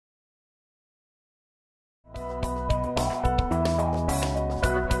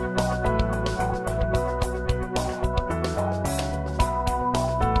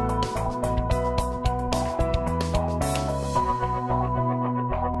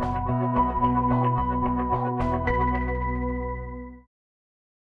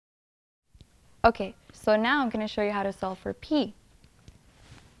Okay, so now I'm going to show you how to solve for p.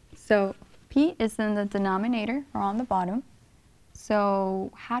 So p is in the denominator or on the bottom.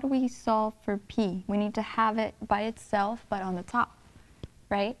 So how do we solve for p? We need to have it by itself but on the top,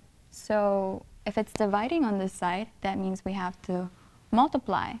 right? So if it's dividing on this side, that means we have to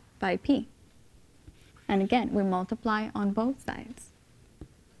multiply by p. And again, we multiply on both sides.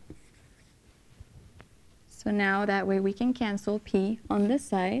 So now that way we can cancel p on this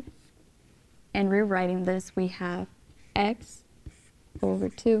side. And rewriting this, we have x over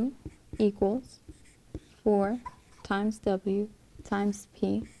 2 equals 4 times w times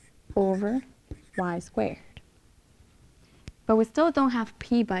p over y squared. But we still don't have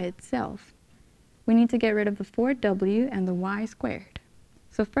p by itself. We need to get rid of the 4w and the y squared.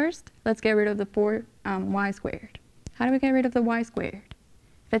 So first, let's get rid of the 4y squared. How do we get rid of the y squared?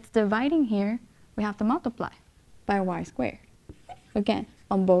 If it's dividing here, we have to multiply by y squared. Again,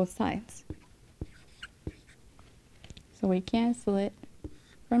 on both sides. So we cancel it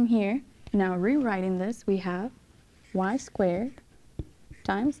from here. Now rewriting this, we have y squared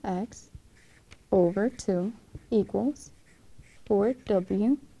times x over 2 equals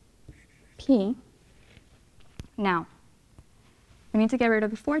 4w p. Now, we need to get rid of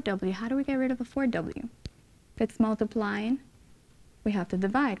the 4w. How do we get rid of the 4w? If it's multiplying, we have to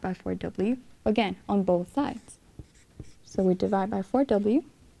divide by 4w, again, on both sides. So we divide by 4w.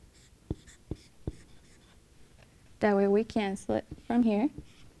 That way we cancel it from here.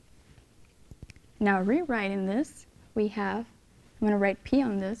 Now rewriting this, we have, I'm going to write p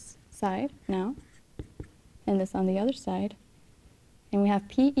on this side now, and this on the other side. And we have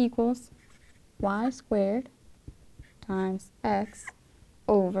p equals y squared times x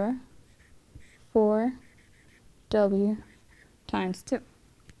over 4w times 2.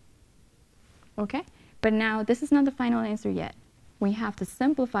 Okay? But now this is not the final answer yet. We have to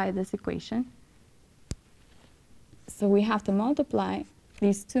simplify this equation. So we have to multiply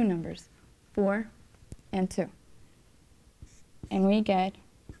these two numbers, 4 and 2. And we get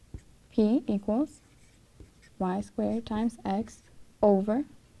p equals y squared times x over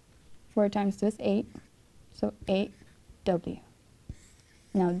 4 times 2 is 8, so 8w.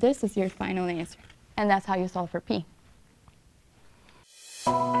 Now this is your final answer, and that's how you solve for p.